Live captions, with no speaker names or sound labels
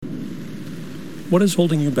What is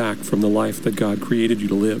holding you back from the life that God created you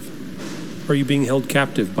to live? Are you being held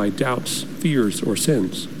captive by doubts, fears, or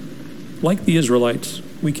sins? Like the Israelites,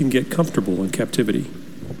 we can get comfortable in captivity.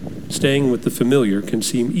 Staying with the familiar can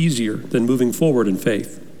seem easier than moving forward in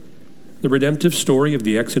faith. The redemptive story of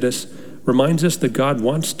the Exodus reminds us that God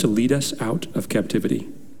wants to lead us out of captivity,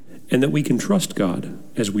 and that we can trust God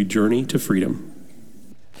as we journey to freedom.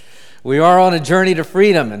 We are on a journey to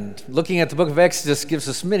freedom, and looking at the book of Exodus gives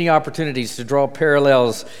us many opportunities to draw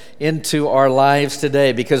parallels into our lives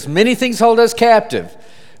today, because many things hold us captive,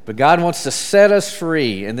 but God wants to set us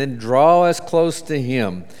free and then draw us close to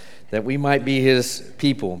Him, that we might be His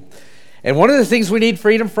people. And one of the things we need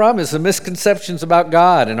freedom from is the misconceptions about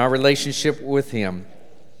God and our relationship with Him.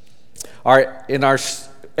 In our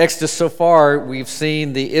Exodus so far, we've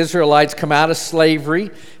seen the Israelites come out of slavery.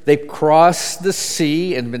 They've crossed the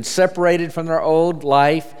sea and been separated from their old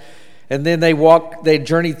life. And then they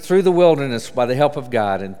journeyed through the wilderness by the help of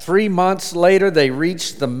God. And 3 months later, they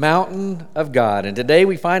reached the mountain of God. And today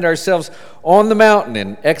we find ourselves on the mountain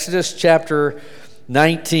in Exodus chapter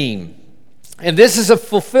 19. And this is a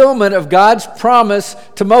fulfillment of God's promise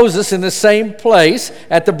to Moses in the same place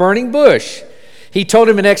at the burning bush. He told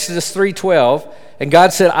him in Exodus 3:12, and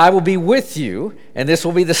God said, I will be with you, and this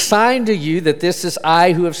will be the sign to you that this is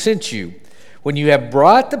I who have sent you. When you have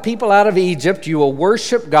brought the people out of Egypt, you will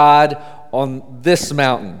worship God on this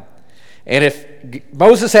mountain. And if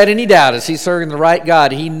Moses had any doubt, is he serving the right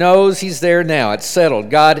God? He knows he's there now. It's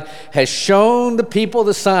settled. God has shown the people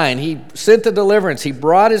the sign. He sent the deliverance. He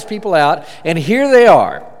brought his people out, and here they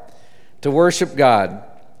are to worship God.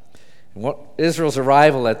 And Israel's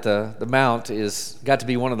arrival at the mount got to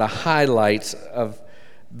be one of the highlights of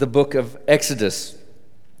the book of Exodus.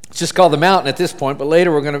 It's just called the mountain at this point, but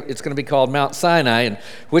later it's going to be called Mount Sinai. And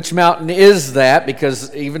which mountain is that?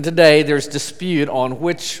 Because even today there's dispute on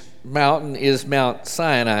which mountain is Mount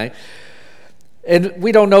Sinai. And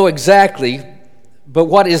we don't know exactly, but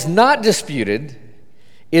what is not disputed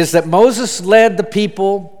is that Moses led the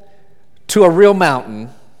people to a real mountain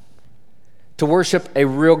to worship a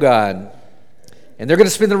real God. And they're going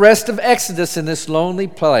to spend the rest of Exodus in this lonely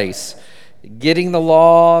place, getting the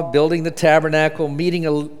law, building the tabernacle, meeting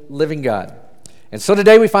a living God. And so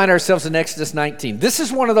today we find ourselves in Exodus 19. This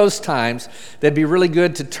is one of those times that'd be really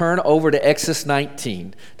good to turn over to Exodus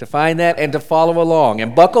 19, to find that and to follow along.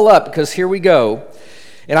 And buckle up, because here we go.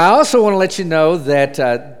 And I also want to let you know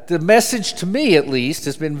that the message, to me at least,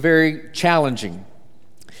 has been very challenging.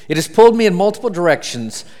 It has pulled me in multiple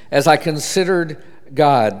directions as I considered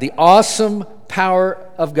God, the awesome power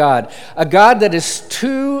of God, a God that is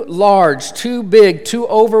too large, too big, too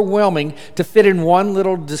overwhelming to fit in one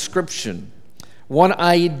little description, one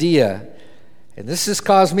idea. And this has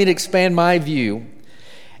caused me to expand my view.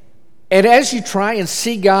 And as you try and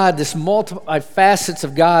see God, this multiple facets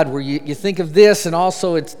of God, where you think of this, and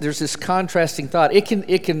also there's this contrasting thought, it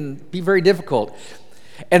can be very difficult.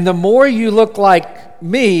 And the more you look like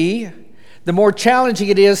me, the more challenging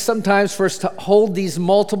it is sometimes for us to hold these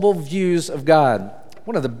multiple views of God.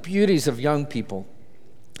 One of the beauties of young people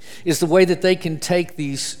is the way that they can take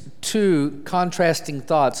these two contrasting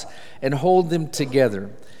thoughts and hold them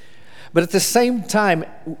together. But at the same time,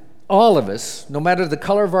 all of us, no matter the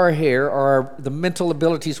color of our hair or the mental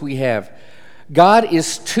abilities we have, God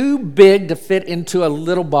is too big to fit into a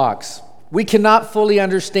little box. We cannot fully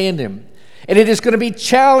understand Him. And it is going to be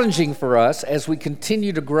challenging for us as we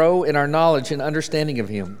continue to grow in our knowledge and understanding of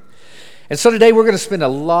Him. And so today we're going to spend a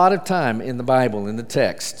lot of time in the Bible, in the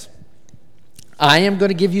text. I am going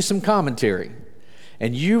to give you some commentary.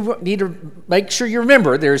 And you need to make sure you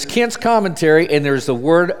remember there's Kent's commentary and there's the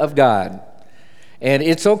Word of God. And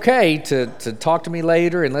it's okay to talk to me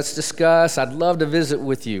later and let's discuss. I'd love to visit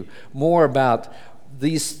with you more about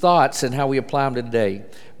these thoughts and how we apply them today.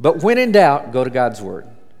 But when in doubt, go to God's Word.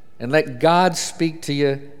 And let God speak to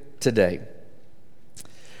you today.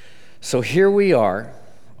 So here we are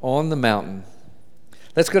on the mountain.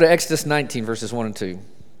 Let's go to Exodus 19, verses 1 and 2.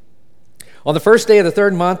 On the first day of the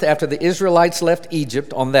 3rd month after the Israelites left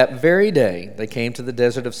Egypt, on that very day they came to the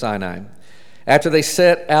desert of Sinai. After they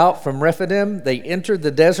set out from Rephidim, they entered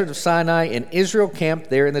the desert of Sinai, and Israel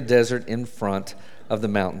camped there in the desert in front of the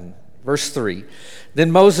mountain. Verse 3.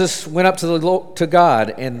 Then Moses went up to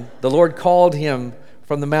God, and the Lord called him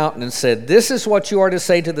from the mountain and said, "This is what you are to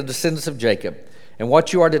say to the descendants of Jacob, and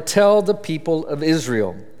what you are to tell the people of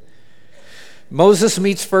Israel." Moses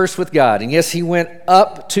meets first with God, and yes, he went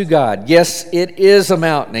up to God. Yes, it is a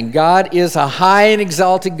mountain, and God is a high and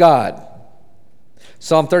exalted God.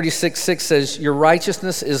 Psalm 36:6 says, "Your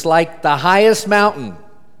righteousness is like the highest mountain."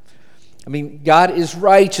 I mean, God is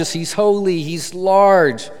righteous, He's holy, He's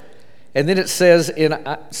large. And then it says in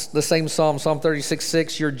the same Psalm, Psalm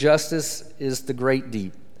 36:6, your justice is the great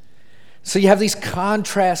deep. So you have these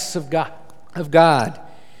contrasts of God.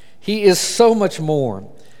 He is so much more.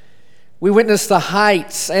 We witness the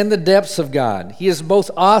heights and the depths of God. He is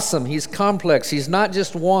both awesome, He's complex, He's not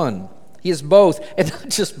just one. He is both, and not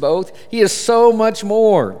just both, He is so much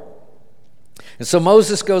more. And so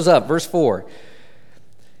Moses goes up, verse 4.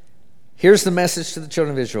 Here's the message to the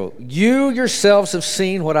children of Israel. You yourselves have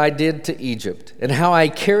seen what I did to Egypt, and how I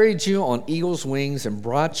carried you on eagle's wings and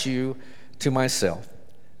brought you to myself.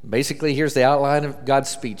 Basically, here's the outline of God's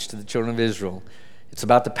speech to the children of Israel. It's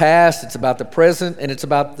about the past, it's about the present, and it's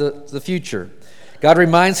about the future. God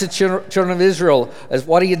reminds the children of Israel of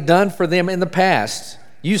what He had done for them in the past.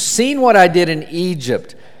 You've seen what I did in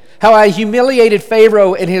Egypt, how I humiliated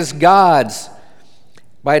Pharaoh and his gods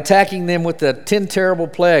by attacking them with the 10 terrible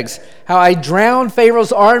plagues, how I drowned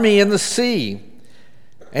Pharaoh's army in the sea,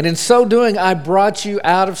 and in so doing I brought you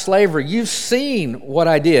out of slavery. You've seen what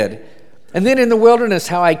I did. And then in the wilderness,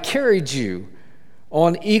 how I carried you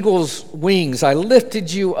on eagle's wings. I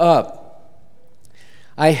lifted you up.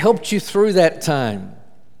 I helped you through that time.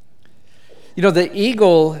 You know, the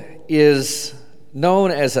eagle is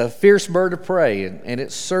known as a fierce bird of prey, and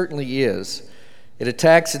it certainly is. It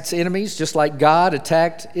attacks its enemies just like God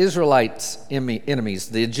attacked Israelites' enemies,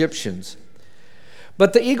 the Egyptians.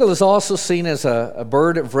 But the eagle is also seen as a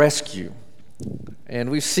bird of rescue, and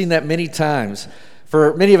we've seen that many times.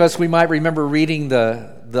 For many of us, we might remember reading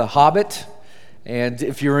the Hobbit, and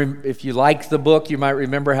if you liked the book, you might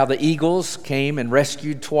remember how the eagles came and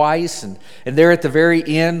rescued twice, and there at the very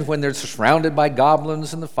end, when they're surrounded by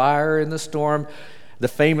goblins and the fire and the storm, the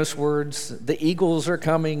famous words, "The eagles are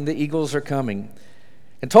coming, the eagles are coming."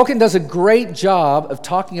 And Tolkien does a great job of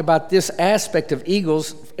talking about this aspect of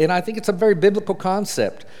eagles, and I think it's a very biblical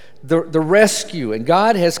concept, the rescue. And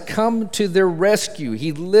God has come to their rescue.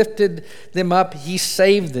 He lifted them up. He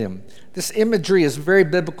saved them. This imagery is very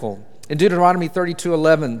biblical. In Deuteronomy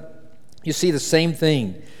 32:11, you see the same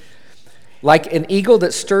thing. Like an eagle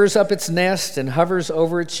that stirs up its nest and hovers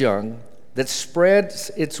over its young, that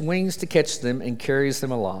spreads its wings to catch them and carries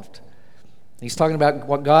them aloft. He's talking about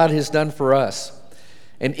what God has done for us.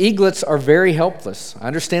 And eaglets are very helpless. I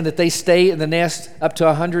understand that they stay in the nest up to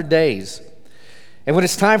 100 days. And when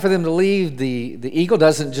it's time for them to leave, the eagle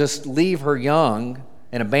doesn't just leave her young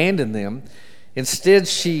and abandon them. Instead,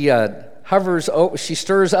 she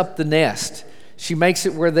stirs up the nest. She makes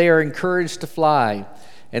it where they are encouraged to fly.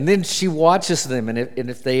 And then she watches them, and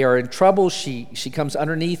if they are in trouble, she comes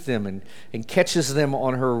underneath them and catches them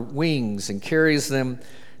on her wings and carries them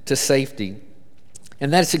to safety.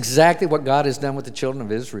 And that's exactly what God has done with the children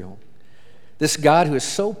of Israel. This God who is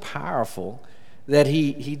so powerful that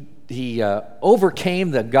he overcame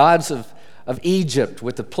the gods of Egypt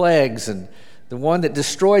with the plagues, and the one that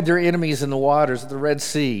destroyed their enemies in the waters of the Red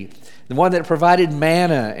Sea, the one that provided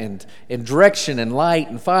manna and direction and light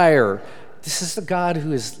and fire. This is the God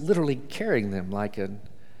who is literally carrying them like an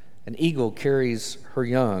eagle carries her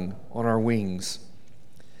young on our wings.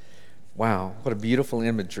 Wow, what a beautiful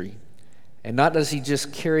imagery. And not does He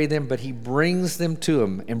just carry them, but He brings them to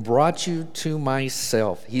Him and brought you to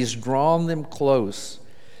myself. He's drawn them close.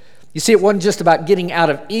 You see, it wasn't just about getting out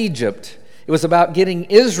of Egypt. It was about getting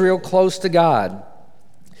Israel close to God.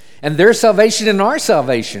 And their salvation and our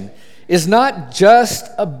salvation is not just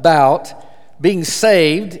about being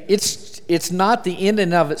saved. It's not the end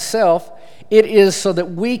in of itself. It is so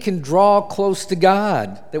that we can draw close to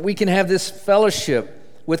God, that we can have this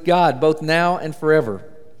fellowship with God both now and forever.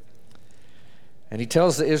 And He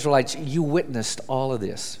tells the Israelites, you witnessed all of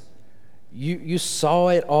this. You saw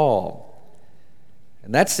it all.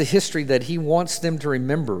 And that's the history that He wants them to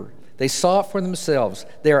remember. They saw it for themselves.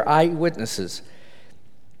 They are eyewitnesses.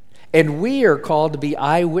 And we are called to be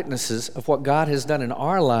eyewitnesses of what God has done in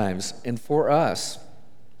our lives and for us.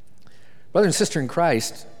 Brother and sister in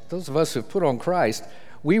Christ, those of us who have put on Christ,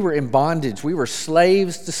 we were in bondage. We were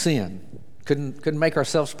slaves to sin. Couldn't make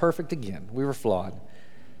ourselves perfect again. We were flawed.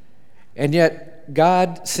 And yet,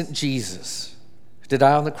 God sent Jesus to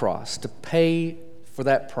die on the cross, to pay for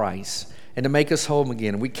that price, and to make us home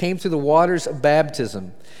again. We came through the waters of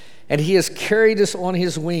baptism, and He has carried us on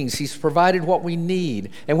His wings. He's provided what we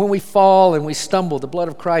need. And when we fall and we stumble, the blood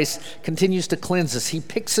of Christ continues to cleanse us. He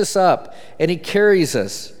picks us up, and He carries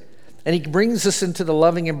us, and He brings us into the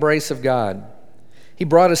loving embrace of God. He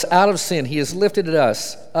brought us out of sin. He has lifted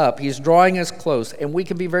us up. He is drawing us close, and we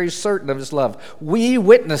can be very certain of His love. We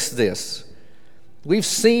witness this. We've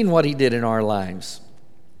seen what He did in our lives.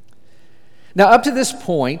 Now, up to this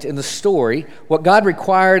point in the story, what God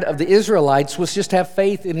required of the Israelites was just have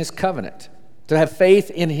faith in His covenant, to have faith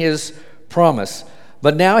in his promise.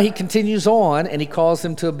 But now he continues on and he calls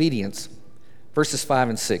them to obedience. Verses 5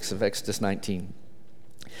 and 6 of Exodus 19.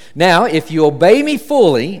 Now, if you obey me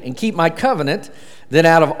fully and keep my covenant, then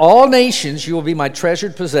out of all nations you will be my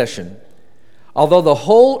treasured possession. Although the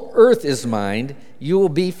whole earth is mine, you will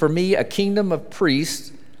be for me a kingdom of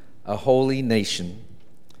priests, a holy nation.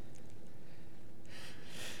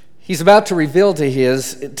 He's about to reveal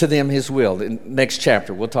to them his will. In next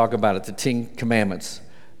chapter, we'll talk about it, the 10 Commandments.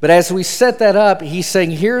 But as we set that up, he's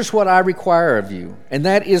saying, here's what I require of you, and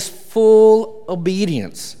that is full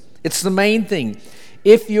obedience. It's the main thing.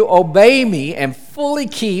 If you obey me and fully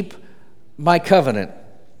keep my covenant.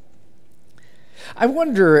 I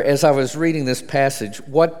wonder, as I was reading this passage,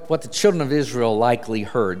 what the children of Israel likely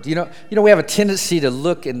heard. You know, we have a tendency to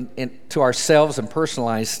look into ourselves and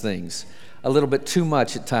personalize things a little bit too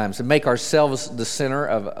much at times and make ourselves the center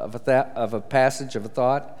of a passage, of a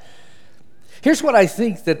thought. Here's what I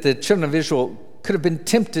think that the children of Israel could have been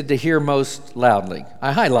tempted to hear most loudly.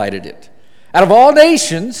 I highlighted it. Out of all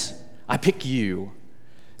nations, I pick you.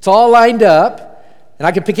 It's all lined up, and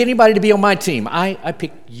I can pick anybody to be on my team. I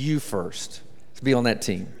pick you first to be on that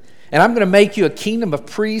team. And I'm going to make you a kingdom of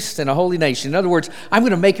priests and a holy nation. In other words, I'm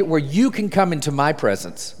going to make it where you can come into my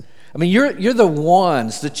presence. I mean, you're the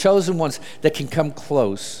ones, the chosen ones, that can come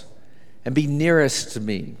close and be nearest to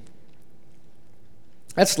me.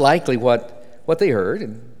 That's likely what they heard,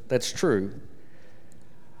 and that's true.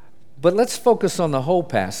 But let's focus on the whole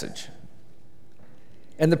passage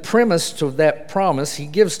and the premise to that promise he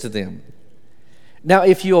gives to them. Now,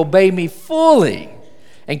 if you obey me fully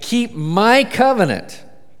and keep my covenant,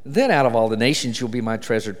 then out of all the nations you'll be my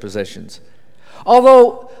treasured possessions.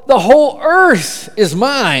 Although the whole earth is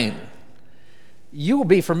mine, you will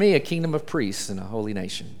be for me a kingdom of priests and a holy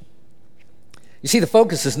nation. You see, the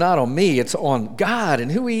focus is not on me, it's on God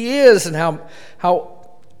and who he is and how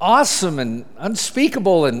awesome and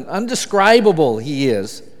unspeakable and undescribable he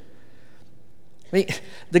is. I mean,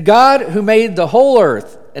 the God who made the whole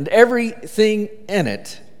earth and everything in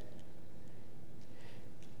it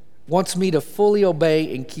wants me to fully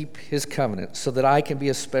obey and keep his covenant so that I can be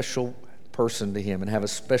a special person to him and have a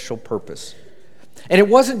special purpose. And it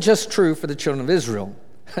wasn't just true for the children of Israel.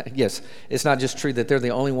 Yes, it's not just true that they're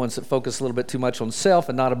the only ones that focus a little bit too much on self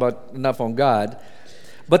and not enough on God.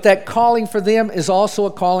 But that calling for them is also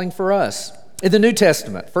a calling for us. In the New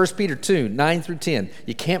Testament, 1 Peter 2, 9 through 10,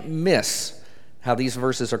 you can't miss how these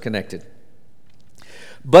verses are connected.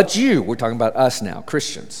 But you, we're talking about us now,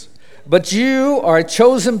 Christians, but you are a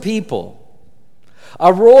chosen people,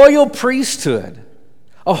 a royal priesthood,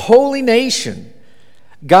 a holy nation,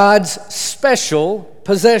 God's special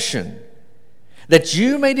possession, that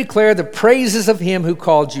you may declare the praises of him who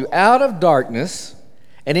called you out of darkness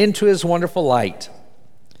and into his wonderful light.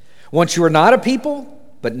 Once you were not a people,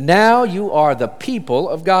 but now you are the people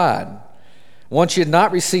of God. Once you had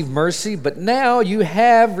not received mercy, but now you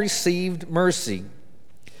have received mercy.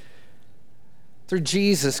 Through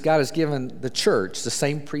Jesus, God has given the church the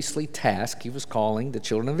same priestly task he was calling the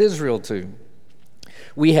children of Israel to.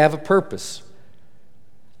 We have a purpose.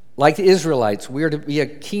 Like the Israelites, we are to be a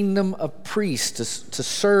kingdom of priests to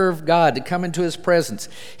serve God, to come into his presence.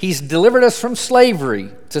 He's delivered us from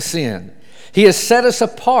slavery to sin. He has set us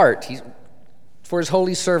apart for his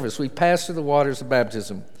holy service. We pass through the waters of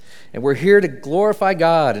baptism, and we're here to glorify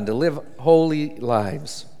God and to live holy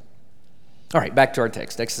lives. All right, back to our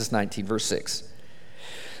text, Exodus 19, verse 6.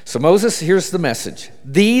 So Moses, here's the message.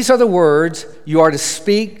 These are the words you are to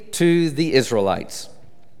speak to the Israelites.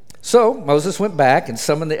 So Moses went back and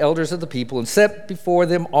summoned the elders of the people and set before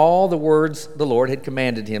them all the words the Lord had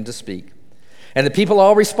commanded him to speak. And the people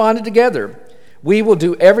all responded together, "We will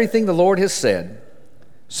do everything the Lord has said."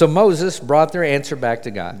 So Moses brought their answer back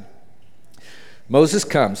to God. Moses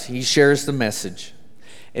comes, he shares the message.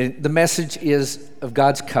 And the message is of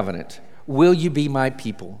God's covenant. Will you be my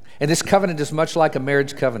people? And this covenant is much like a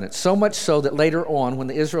marriage covenant, so much so that later on, when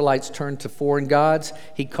the Israelites turned to foreign gods,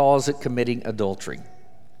 he calls it committing adultery.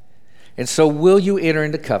 And so will you enter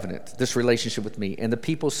into covenant, this relationship with me? And the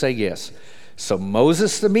people say yes. So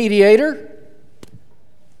Moses, the mediator,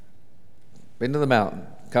 into the mountain,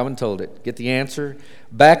 come and told it. Get the answer,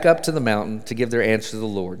 back up to the mountain to give their answer to the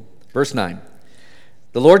Lord. Verse 9,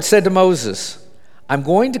 the Lord said to Moses, I'm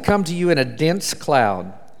going to come to you in a dense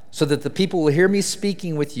cloud, so that the people will hear me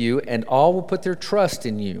speaking with you, and all will put their trust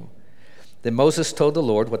in you. Then Moses told the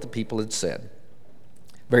Lord what the people had said.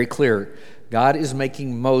 Very clear. God is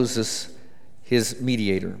making Moses his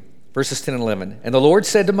mediator. Verses 10 and 11. And the Lord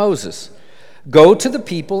said to Moses, Go to the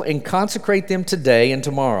people and consecrate them today and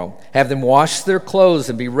tomorrow. Have them wash their clothes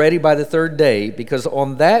and be ready by the third day, because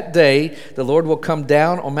on that day the Lord will come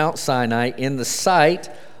down on Mount Sinai in the sight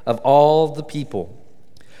of all the people.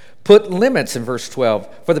 Put limits, in verse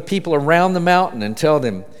 12, for the people around the mountain, and tell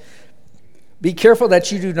them, be careful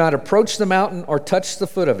that you do not approach the mountain or touch the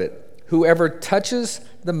foot of it. Whoever touches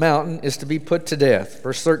the mountain is to be put to death.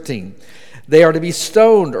 Verse 13, they are to be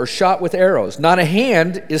stoned or shot with arrows. Not a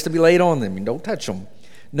hand is to be laid on them. Don't touch them.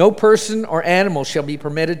 No person or animal shall be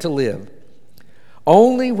permitted to live.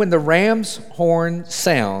 Only when the ram's horn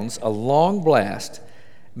sounds a long blast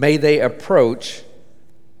may they approach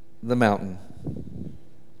the mountain.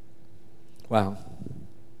 Wow.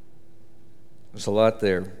 There's a lot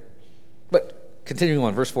there. But continuing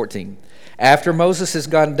on, verse 14. After Moses has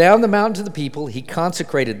gone down the mountain to the people, he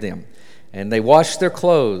consecrated them, and they washed their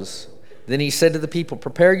clothes. Then he said to the people,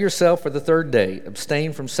 prepare yourself for the third day.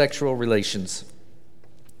 Abstain from sexual relations.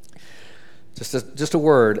 Just a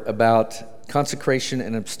word about consecration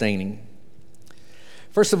and abstaining.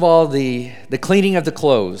 First of all, the cleaning of the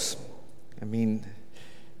clothes. I mean,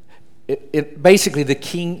 basically the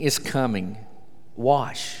king is coming.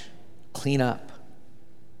 Wash, clean up.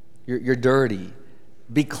 You're dirty.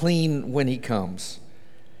 Be clean when he comes.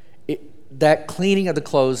 That cleaning of the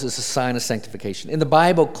clothes is a sign of sanctification. In the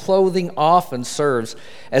Bible, clothing often serves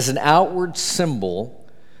as an outward symbol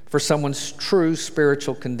for someone's true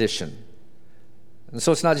spiritual condition. And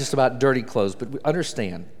so it's not just about dirty clothes, but we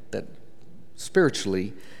understand that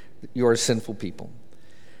spiritually you're a sinful people.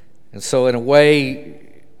 And so in a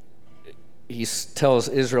way, he tells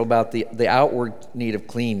Israel about the outward need of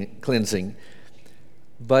cleansing,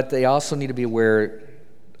 but they also need to be aware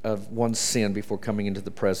of one's sin before coming into the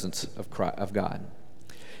presence of God.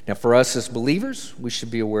 Now, for us as believers, we should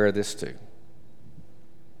be aware of this too.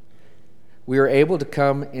 We are able to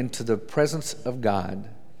come into the presence of God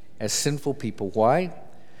as sinful people. Why?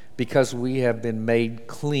 Because we have been made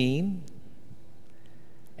clean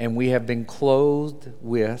and we have been clothed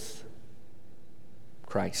with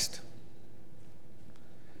Christ.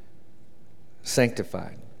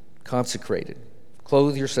 Sanctified, consecrated.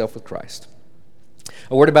 Clothe yourself with Christ.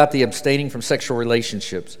 A word about the abstaining from sexual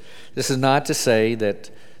relationships. This is not to say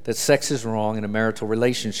that sex is wrong in a marital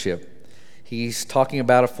relationship. He's talking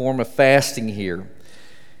about a form of fasting here.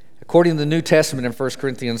 According to the New Testament in 1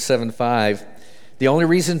 Corinthians 7:5, the only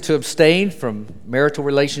reason to abstain from marital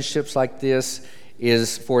relationships like this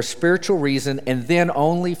is for a spiritual reason, and then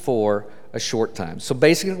only for a short time. So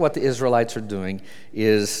basically what the Israelites are doing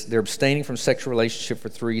is they're abstaining from sexual relationship for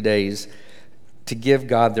 3 days to give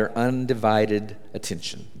God their undivided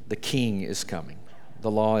attention. The king is coming. The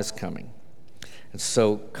law is coming. And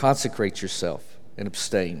so consecrate yourself and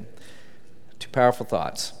abstain. Two powerful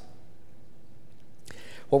thoughts.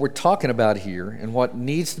 What we're talking about here and what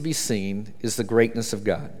needs to be seen is the greatness of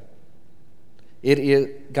God.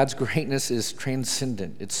 God's greatness is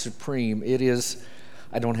transcendent. It's supreme. It is,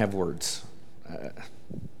 I don't have words.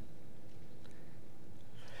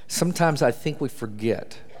 Sometimes I think we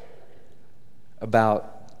forget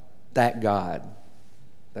about that God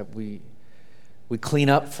that we clean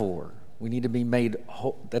up for. We need to be made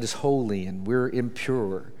that is holy, and we're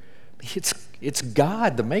impure. It's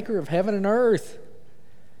God, the maker of heaven and earth.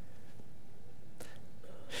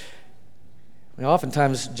 We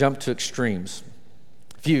oftentimes jump to extremes.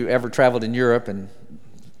 If you ever traveled in Europe and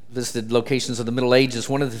visited locations of the Middle Ages,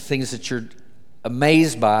 one of the things that you're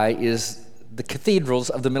amazed by is the cathedrals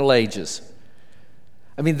of the Middle Ages.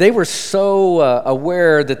 I mean, they were so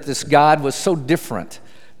aware that this God was so different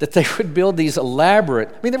that they would build these elaborate,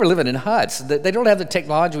 I mean, they were living in huts. They don't have the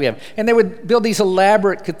technology we have. And they would build these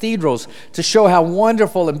elaborate cathedrals to show how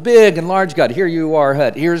wonderful and big and large God. Here you are,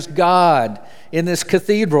 hut. Here's God in this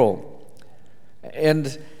cathedral. And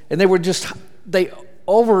they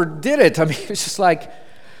overdid it. I mean, it's just like,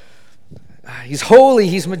 he's holy,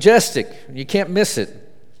 he's majestic. You can't miss it.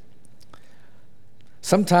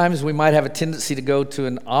 Sometimes we might have a tendency to go to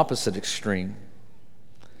an opposite extreme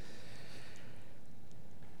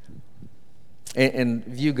and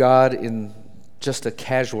view God in just a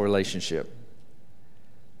casual relationship.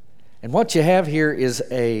 And what you have here is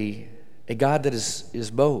a God that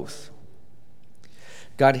is both.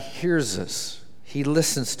 God hears us. He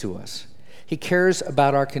listens to us. He cares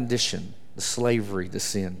about our condition, the slavery, the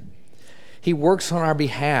sin. He works on our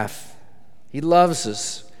behalf. He loves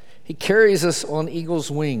us. He carries us on eagle's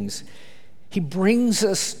wings. He brings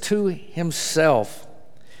us to himself.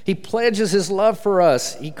 He pledges his love for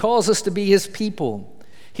us. He calls us to be his people.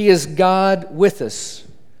 He is God with us.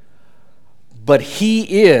 But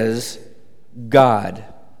he is God.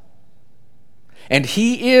 And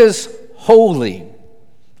he is holy,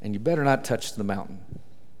 and you better not touch the mountain.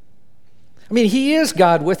 I mean, he is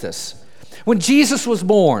God with us. When Jesus was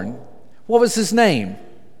born, what was his name?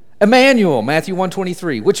 Emmanuel, Matthew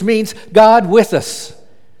 1:23, which means God with us.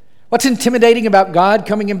 What's intimidating about God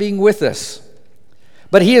coming and being with us?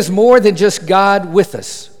 But he is more than just God with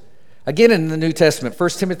us. Again in the New Testament, 1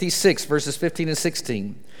 Timothy 6, verses 15 and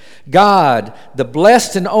 16. God, the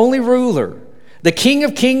blessed and only ruler, the King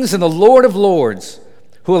of kings and the Lord of lords,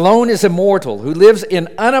 who alone is immortal, who lives in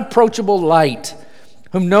unapproachable light,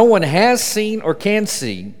 whom no one has seen or can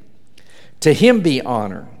see, to him be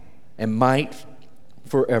honor and might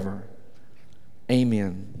forever.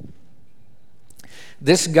 Amen.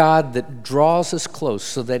 This God that draws us close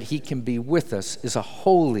so that he can be with us is a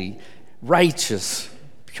holy, righteous,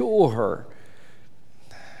 pure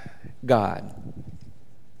God.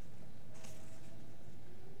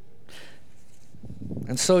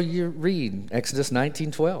 And so you read Exodus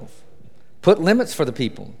 19:12. Put limits for the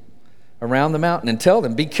people around the mountain and tell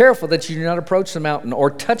them, be careful that you do not approach the mountain or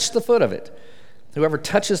touch the foot of it. Whoever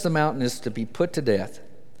touches the mountain is to be put to death.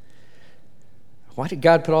 Why did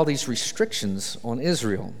God put all these restrictions on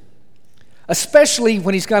Israel? Especially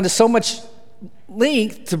when he's gone to so much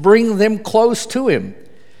length to bring them close to him.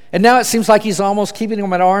 And now it seems like he's almost keeping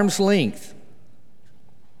them at arm's length.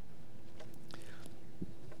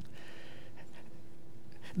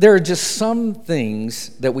 There are just some things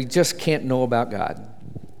that we just can't know about God.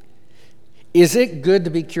 Is it good to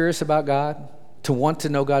be curious about God? To want to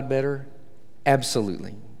know God better?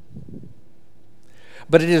 Absolutely.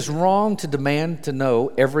 But it is wrong to demand to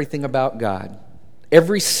know everything about God,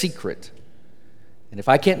 every secret. And if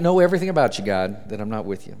I can't know everything about you, God, then I'm not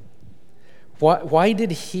with you. Why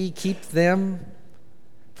did he keep them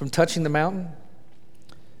from touching the mountain?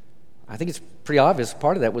 I think it's pretty obvious.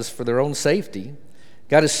 Part of that was for their own safety.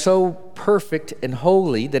 God is so perfect and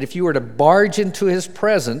holy that if you were to barge into his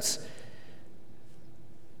presence,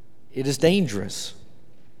 it is dangerous.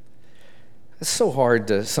 It's so hard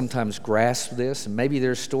to sometimes grasp this, and maybe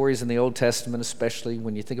there's stories in the Old Testament, especially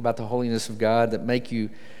when you think about the holiness of God, that make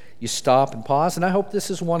you stop and pause, and I hope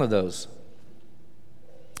this is one of those.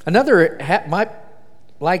 Another might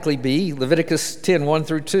likely be Leviticus 10, 1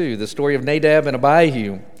 through 2, the story of Nadab and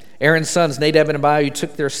Abihu. Aaron's sons, Nadab and Abihu,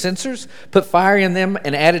 took their censers, put fire in them,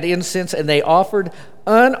 and added incense, and they offered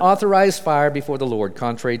unauthorized fire before the Lord,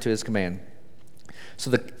 contrary to his command. So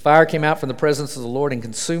the fire came out from the presence of the Lord and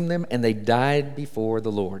consumed them, and they died before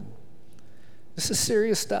the Lord. This is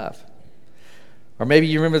serious stuff. Or maybe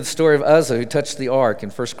you remember the story of Uzzah who touched the ark in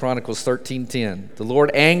 1 Chronicles 13:10. The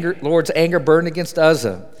Lord's anger burned against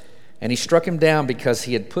Uzzah, and he struck him down because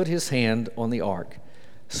he had put his hand on the ark.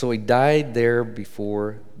 So he died there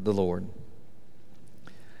before the Lord.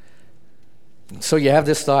 So you have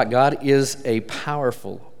this thought: God is a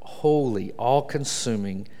powerful, holy,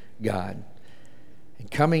 all-consuming God. And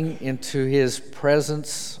coming into his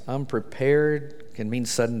presence unprepared can mean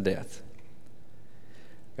sudden death.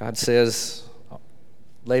 God says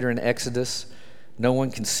later in Exodus, no one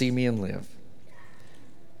can see me and live.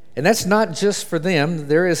 And that's not just for them.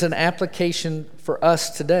 There is an application for us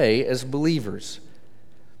today as believers.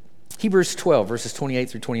 Hebrews 12, verses 28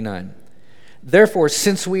 through 29. Therefore,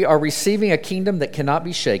 since we are receiving a kingdom that cannot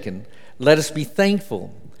be shaken, let us be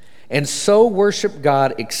thankful and so worship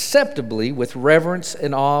God acceptably with reverence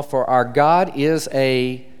and awe, for our God is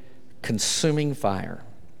a consuming fire.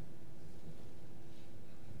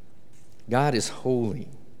 God is holy.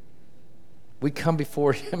 We come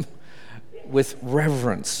before him with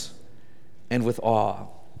reverence and with awe.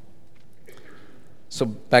 So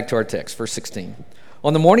back to our text, verse 16.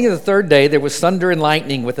 On the morning of the third day, there was thunder and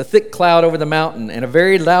lightning with a thick cloud over the mountain and a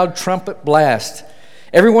very loud trumpet blast.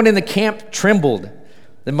 Everyone in the camp trembled.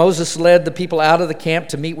 Then Moses led the people out of the camp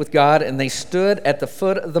to meet with God, and they stood at the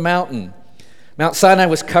foot of the mountain. Mount Sinai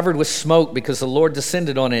was covered with smoke because the Lord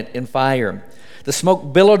descended on it in fire. The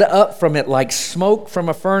smoke billowed up from it like smoke from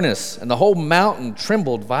a furnace, and the whole mountain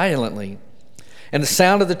trembled violently. And the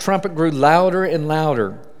sound of the trumpet grew louder and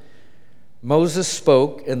louder. Moses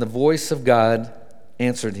spoke, and the voice of God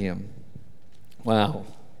answered him. Wow.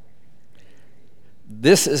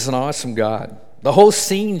 This is an awesome God. The whole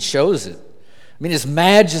scene shows it. I mean, his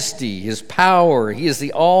majesty, his power. He is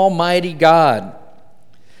the almighty God.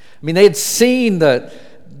 I mean, they had seen the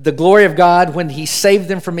glory of God when he saved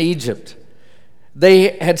them from Egypt.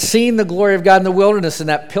 They had seen the glory of God in the wilderness in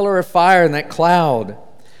that pillar of fire and that cloud.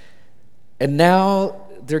 And now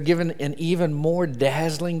they're given an even more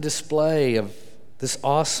dazzling display of this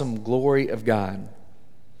awesome glory of God.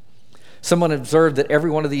 Someone observed that every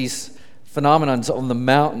one of these phenomenons on the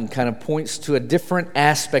mountain kind of points to a different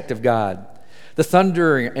aspect of God. The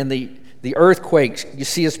thunder and the the earthquakes, you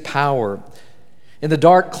see his power. In the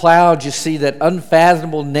dark clouds, you see that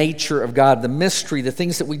unfathomable nature of God, the mystery, the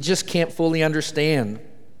things that we just can't fully understand,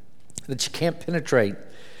 that you can't penetrate.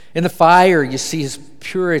 In the fire, you see his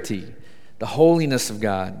purity, the holiness of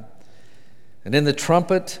God. And in the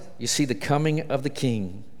trumpet, you see the coming of the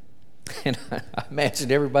King. And I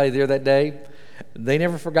imagine everybody there that day, they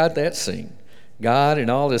never forgot that scene. God in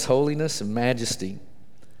all his holiness and majesty.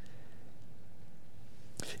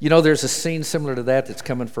 You know, there's a scene similar to that that's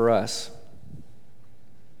coming for us.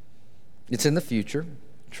 It's in the future,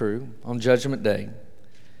 true, on Judgment Day.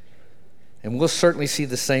 And we'll certainly see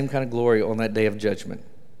the same kind of glory on that day of judgment,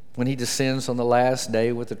 when he descends on the last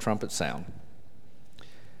day with the trumpet sound.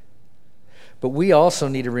 But we also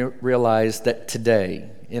need to realize that today,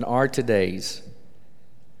 in our todays,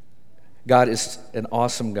 God is an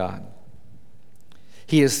awesome God.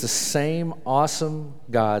 He is the same awesome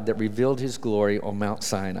God that revealed his glory on Mount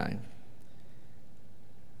Sinai.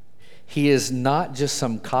 He is not just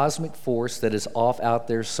some cosmic force that is off out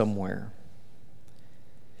there somewhere.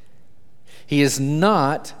 He is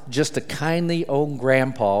not just a kindly old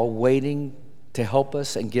grandpa waiting to help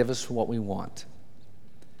us and give us what we want.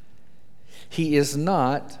 He is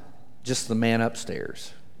not just the man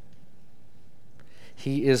upstairs.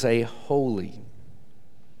 He is a holy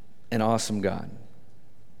and awesome God.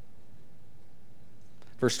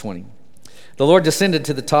 Verse 20. The Lord descended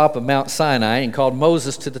to the top of Mount Sinai and called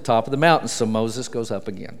Moses to the top of the mountain. So Moses goes up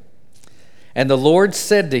again. And the Lord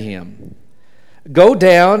said to him, "Go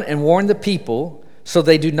down and warn the people so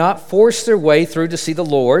they do not force their way through to see the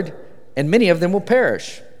Lord, and many of them will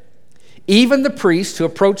perish. Even the priests who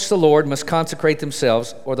approach the Lord must consecrate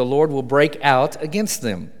themselves, or the Lord will break out against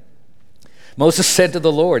them." Moses said to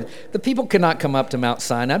the Lord, "The people cannot come up to Mount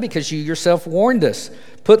Sinai because you yourself warned us.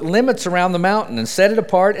 Put limits around the mountain and set it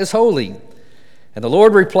apart as holy." And the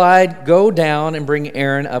Lord replied, "Go down and bring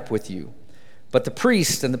Aaron up with you. But the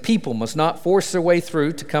priests and the people must not force their way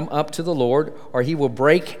through to come up to the Lord, or he will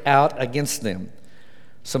break out against them."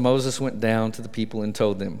 So Moses went down to the people and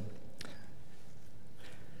told them.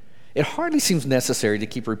 It hardly seems necessary to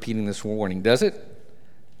keep repeating this warning, does it?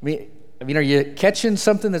 I mean, are you catching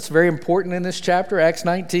something that's very important in this chapter, Acts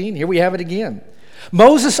 19? Here we have it again.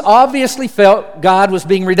 Moses obviously felt God was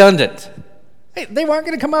being redundant. Hey, they weren't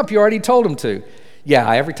going to come up. You already told them to. Yeah,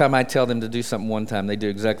 every time I tell them to do something one time, they do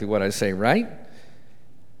exactly what I say, right?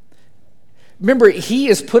 Remember, he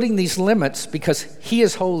is putting these limits because he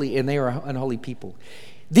is holy and they are unholy people.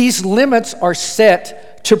 These limits are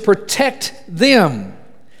set to protect them.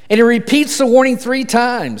 And he repeats the warning 3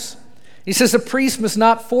 times. He says the priests must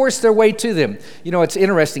not force their way to them. You know, it's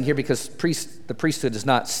interesting here because the priesthood is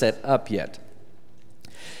not set up yet.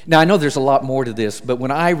 Now, I know there's a lot more to this, but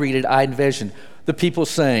when I read it, I envision the people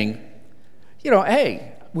saying, you know,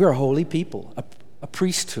 hey, we're a holy people, a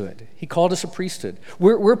priesthood. He called us a priesthood.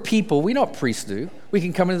 We're people. We know what priests do. We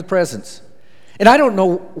can come into the presence. And I don't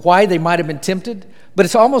know why they might have been tempted, but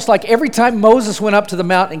it's almost like every time Moses went up to the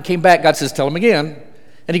mountain and came back, God says, tell him again.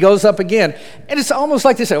 And he goes up again. And it's almost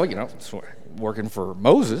like they say, well, you know, it's working for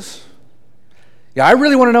Moses. Yeah, I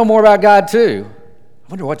really want to know more about God too.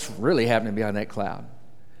 I wonder what's really happening behind that cloud.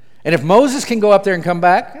 And if Moses can go up there and come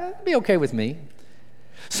back, it'd be okay with me.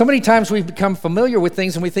 So many times we've become familiar with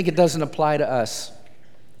things and we think it doesn't apply to us.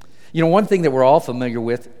 You know, one thing that we're all familiar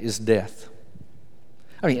with is death.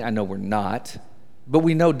 I mean, I know we're not, but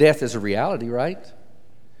we know death is a reality, right?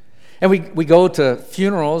 And we go to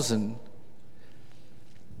funerals and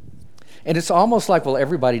it's almost like, well,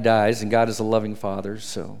 everybody dies and God is a loving Father,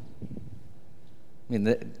 so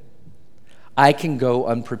I can go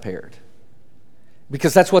unprepared.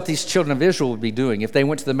 Because that's what these children of Israel would be doing. If they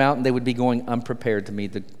went to the mountain, they would be going unprepared to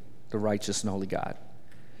meet the righteous and holy God.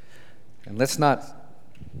 And let's not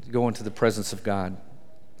go into the presence of God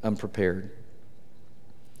unprepared.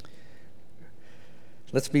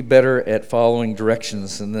 Let's be better at following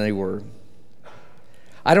directions than they were.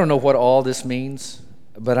 I don't know what all this means,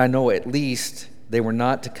 but I know at least they were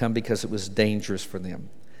not to come because it was dangerous for them.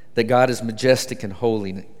 That God is majestic and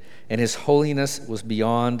holy, and his holiness was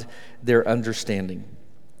beyond their understanding.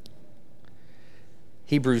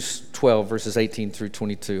 Hebrews 12, verses 18 through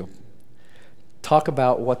 22. Talk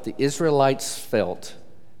about what the Israelites felt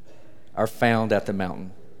are found at the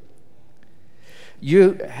mountain.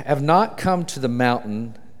 You have not come to the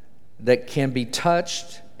mountain that can be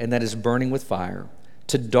touched and that is burning with fire,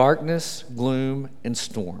 to darkness, gloom, and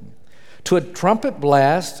storm, to a trumpet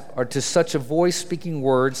blast, or to such a voice speaking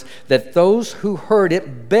words that those who heard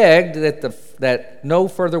it begged that no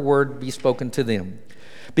further word be spoken to them,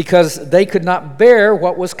 because they could not bear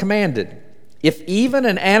what was commanded. If even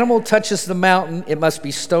an animal touches the mountain, it must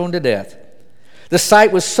be stoned to death. The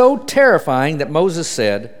sight was so terrifying that Moses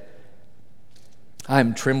said, I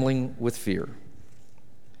am trembling with fear.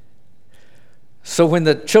 So when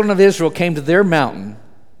the children of Israel came to their mountain,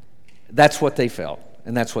 that's what they felt,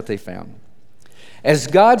 and that's what they found. As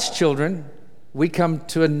God's children, we come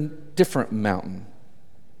to a different mountain.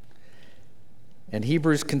 And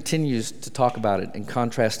Hebrews continues to talk about it and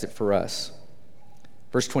contrast it for us.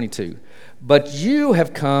 Verse 22, but you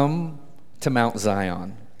have come to Mount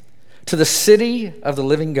Zion, to the city of the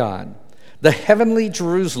living God, the heavenly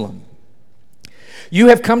Jerusalem. You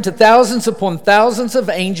have come to thousands upon thousands of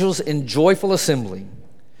angels in joyful assembly,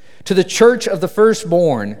 to the church of the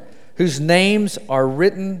firstborn, whose names are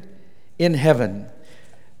written in heaven.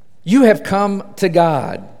 You have come to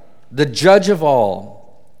God, the judge of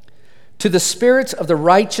all, to the spirits of the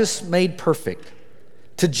righteous made perfect,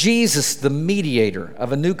 to Jesus, the mediator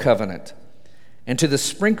of a new covenant, and to the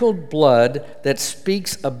sprinkled blood that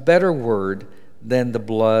speaks a better word than the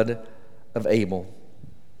blood of Abel.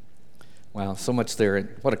 Wow, so much there.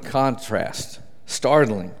 What a contrast.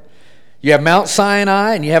 Startling. You have Mount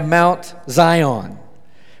Sinai and you have Mount Zion.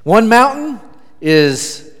 One mountain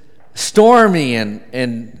is stormy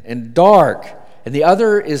and dark, and the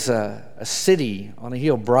other is a city on a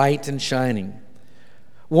hill, bright and shining.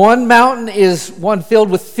 One mountain is one filled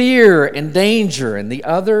with fear and danger, and the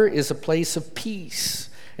other is a place of peace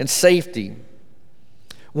and safety.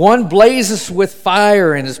 One blazes with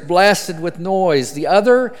fire and is blasted with noise. The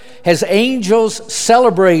other has angels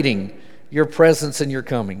celebrating your presence and your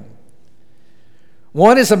coming.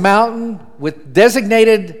 One is a mountain with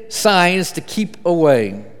designated signs to keep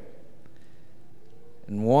away,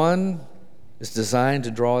 and one is designed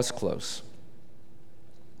to draw us close.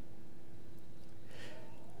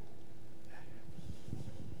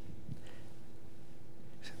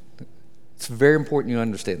 It's very important you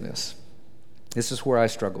understand this. This is where I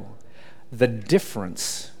struggle. The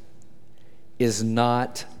difference is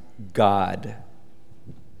not God.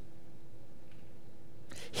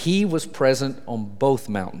 He was present on both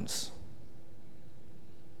mountains.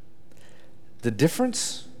 The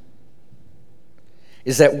difference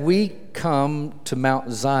is that we come to Mount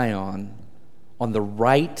Zion on the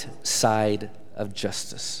right side of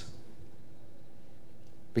justice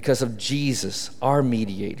because of Jesus, our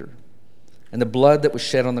mediator, and the blood that was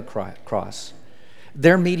shed on the cross.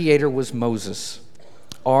 Their mediator was Moses.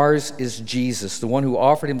 Ours is Jesus, the one who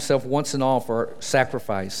offered himself once and all for our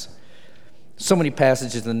sacrifice. So many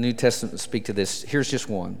passages in the New Testament speak to this. Here's just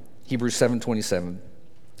one, Hebrews 7:27.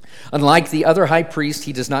 Unlike the other high priest,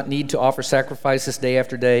 he does not need to offer sacrifices day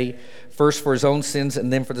after day, first for his own sins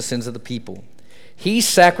and then for the sins of the people. He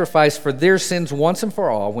sacrificed for their sins once and for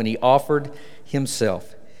all when he offered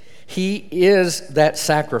himself. He is that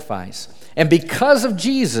sacrifice. And because of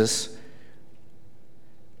Jesus,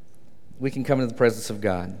 we can come into the presence of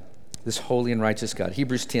God, this holy and righteous God.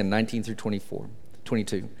 Hebrews 10:19 through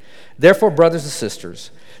 22. Therefore, brothers and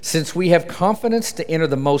sisters, since we have confidence to enter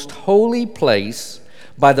the most holy place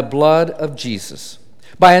by the blood of Jesus,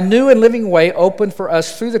 by a new and living way opened for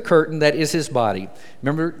us through the curtain that is his body.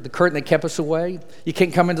 Remember the curtain that kept us away? You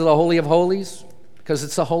can't come into the Holy of Holies because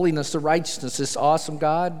it's the holiness, the righteousness, this awesome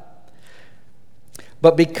God.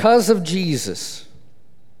 But because of Jesus,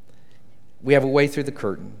 we have a way through the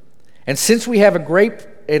curtain. And since we have a great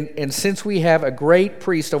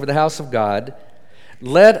priest over the house of God,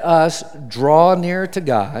 let us draw near to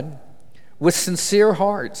God with sincere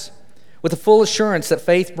hearts, with the full assurance that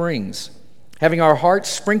faith brings, having our hearts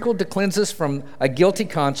sprinkled to cleanse us from a guilty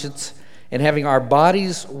conscience, and having our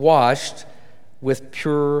bodies washed with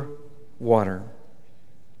pure water.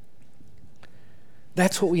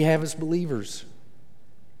 That's what we have as believers.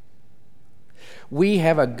 We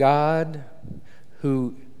have a God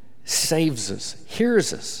who saves us,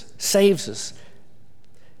 hears us, saves us,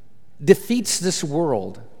 defeats this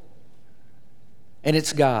world and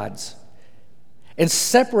its gods, and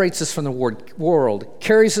separates us from the world,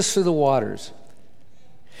 carries us through the waters.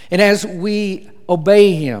 And as we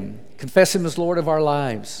obey him, confess him as Lord of our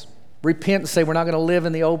lives, repent and say we're not going to live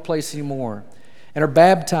in the old place anymore, and are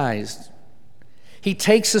baptized, he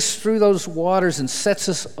takes us through those waters and sets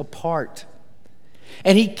us apart.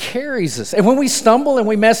 And he carries us. And when we stumble and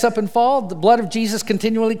we mess up and fall, the blood of Jesus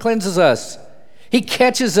continually cleanses us. He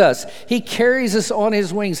catches us. He carries us on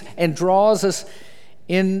his wings and draws us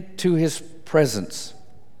into his presence.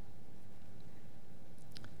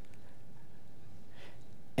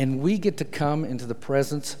 And we get to come into the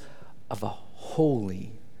presence of a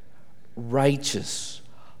holy, righteous,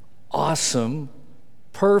 awesome,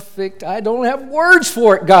 perfect, I don't have words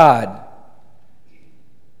for it, God.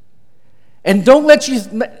 And don't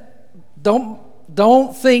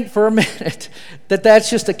think for a minute that that's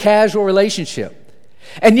just a casual relationship.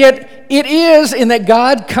 And yet it is, in that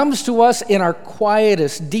God comes to us in our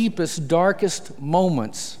quietest, deepest, darkest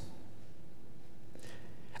moments.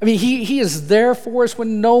 I mean, he is there for us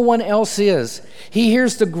when no one else is. He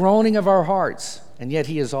hears the groaning of our hearts, and yet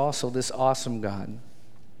he is also this awesome God.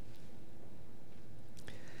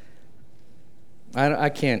 I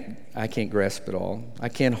can't grasp it all. I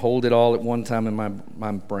can't hold it all at one time in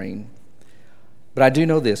my brain. But I do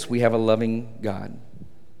know this: we have a loving God,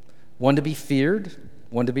 one to be feared,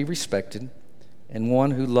 one to be respected, and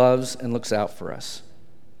one who loves and looks out for us.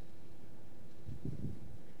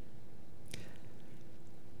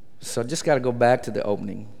 So I just got to go back to the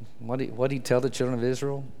opening. What did he tell the children of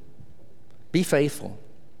Israel? Be faithful.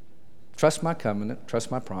 Trust my covenant,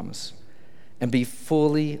 trust my promise, and be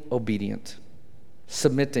fully obedient.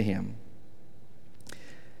 Submit to him.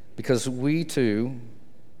 Because we too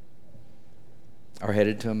are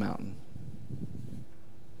headed to a mountain.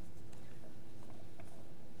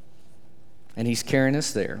 And he's carrying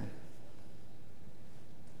us there.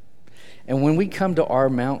 And when we come to our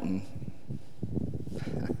mountain,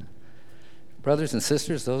 brothers and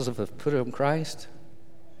sisters, those of us put on Christ,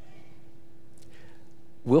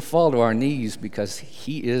 we'll fall to our knees because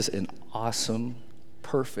he is an awesome,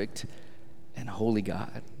 perfect, and holy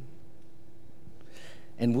God.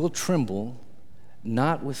 And we'll tremble,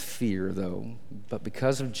 not with fear, though, but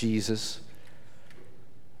because of Jesus,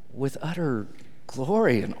 with utter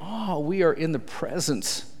glory and awe. We are in the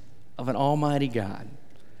presence of an almighty God.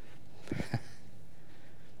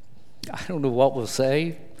 I don't know what we'll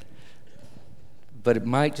say, but it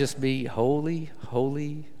might just be, holy,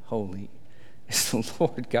 holy, holy is the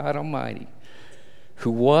Lord God Almighty,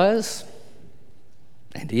 who was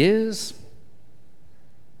and is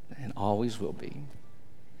and always will be.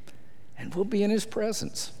 And we'll be in his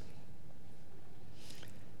presence.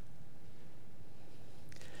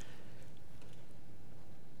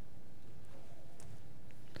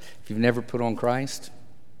 If you've never put on Christ,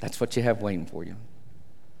 that's what you have waiting for you.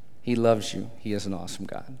 He loves you. He is an awesome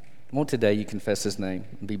God. Well, today you confess his name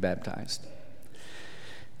and be baptized.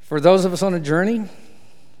 For those of us on a journey,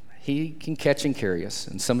 he can catch and carry us.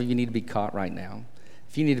 And some of you need to be caught right now.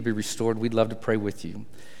 If you need to be restored, we'd love to pray with you.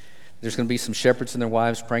 There's going to be some shepherds and their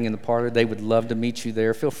wives praying in the parlor. They would love to meet you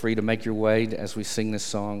there. Feel free to make your way as we sing this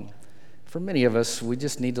song. For many of us, we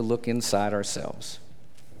just need to look inside ourselves.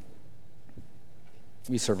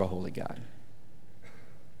 We serve a holy God.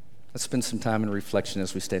 Let's spend some time in reflection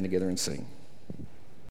as we stand together and sing.